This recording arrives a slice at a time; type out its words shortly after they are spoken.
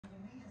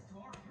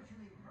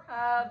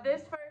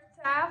This first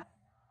half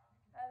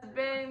has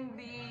been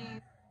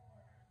the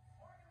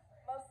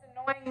most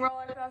annoying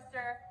roller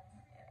coaster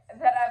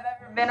that I've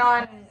ever been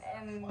on,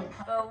 and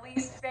the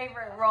least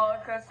favorite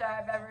roller coaster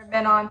I've ever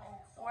been on.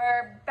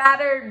 We're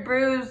battered,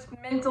 bruised,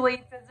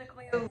 mentally,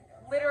 physically,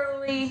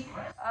 literally.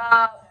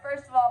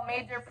 First of all,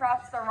 major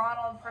props to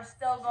Ronald for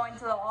still going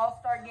to the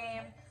All-Star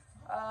game.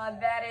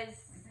 That is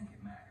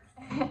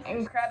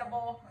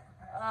incredible.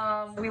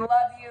 We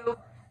love you.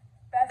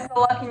 Best of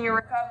luck in your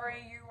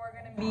recovery. You are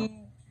going to be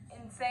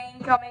insane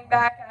coming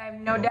back. I have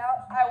no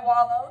doubt. I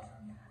wallowed.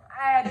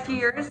 I had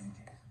tears,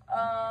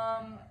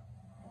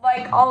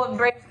 like all of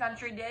Braves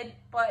country did.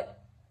 But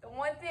the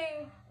one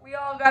thing we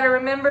all got to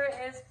remember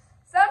is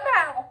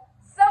somehow,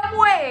 some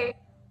way,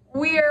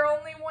 we are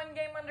only one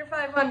game under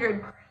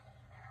 500.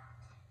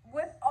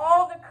 With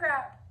all the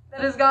crap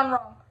that has gone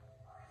wrong.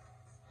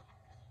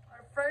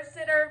 Our first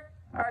hitter,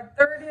 our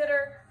third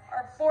hitter,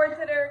 our fourth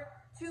hitter,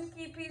 two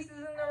key pieces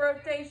in the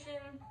rotation,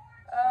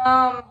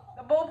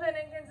 the bullpen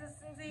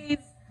inconsistencies,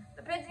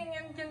 the pitching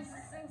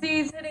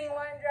inconsistencies, hitting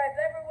line drives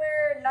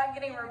everywhere, not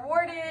getting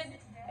rewarded,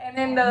 and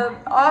then the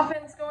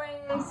offense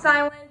going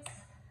silent.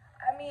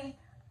 I mean,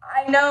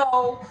 I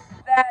know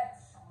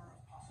that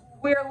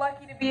we're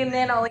lucky to be in the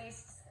NL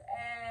East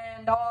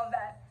and all of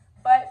that,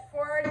 but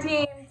for our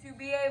team to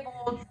be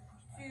able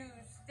to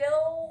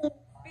still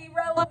be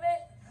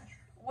relevant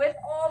with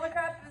all the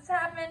crap that's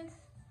happened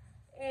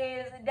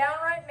is a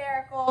downright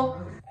miracle.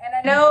 And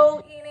I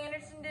know Ian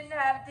Anderson didn't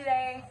have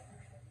today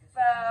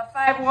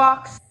 5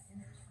 walks.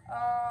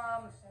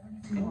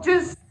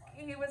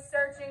 He was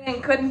searching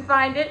and couldn't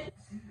find it,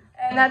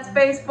 and that's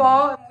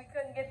baseball. And we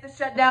couldn't get the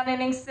shutdown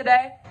innings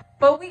today,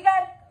 but we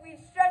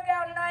struck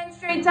out 9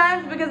 straight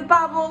times because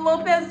Pablo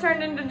Lopez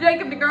turned into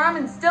Jacob deGrom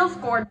and still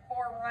scored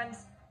 4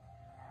 runs.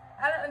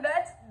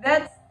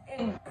 That's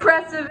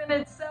impressive in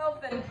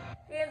itself. And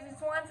Dansby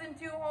Swanson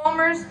 2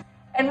 homers.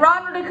 And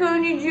Ronald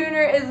Acuna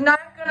Jr. is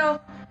not going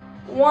to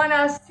want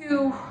us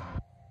to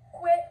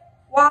quit,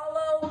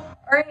 wallow,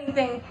 or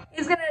anything.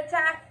 He's going to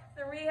attack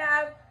the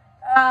rehab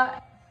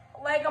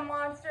like a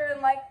monster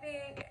and like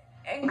the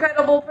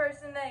incredible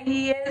person that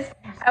he is.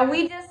 And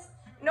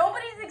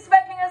nobody's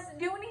expecting us to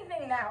do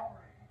anything now.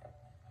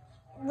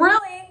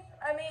 Really,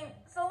 I mean,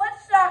 so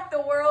let's shock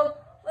the world.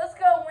 Let's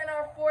go win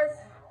our fourth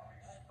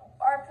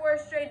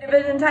straight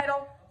division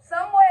title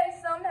some way,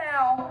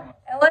 somehow,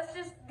 and let's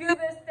just do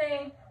this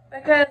thing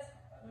because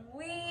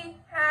we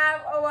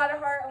have a lot of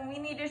heart and we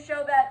need to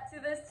show that to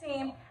this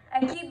team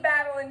and keep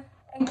battling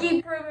and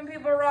keep proving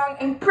people wrong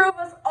and prove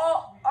us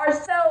all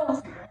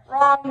ourselves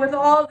wrong with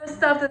all the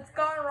stuff that's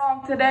gone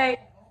wrong today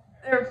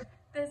or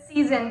this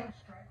season.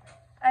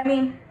 I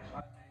mean,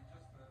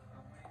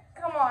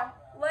 come on,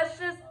 let's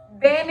just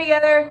band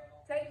together,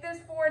 take this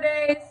 4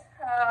 days,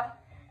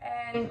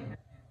 and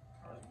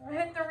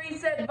hit the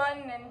reset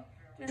button and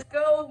just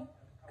go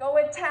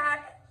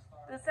attack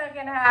the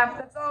second half.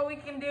 That's all we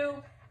can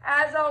do.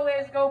 As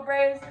always, go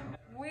Braves.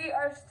 We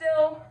are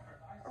still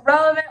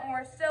relevant and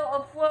we're still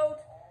afloat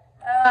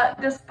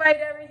despite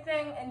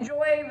everything.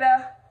 Enjoy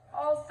the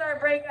All-Star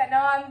break. I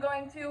know I'm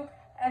going to.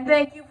 And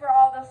thank you for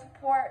all the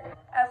support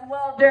as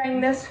well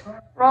during this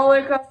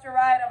roller coaster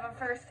ride of a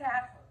first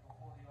half.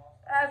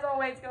 As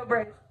always, go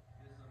Braves.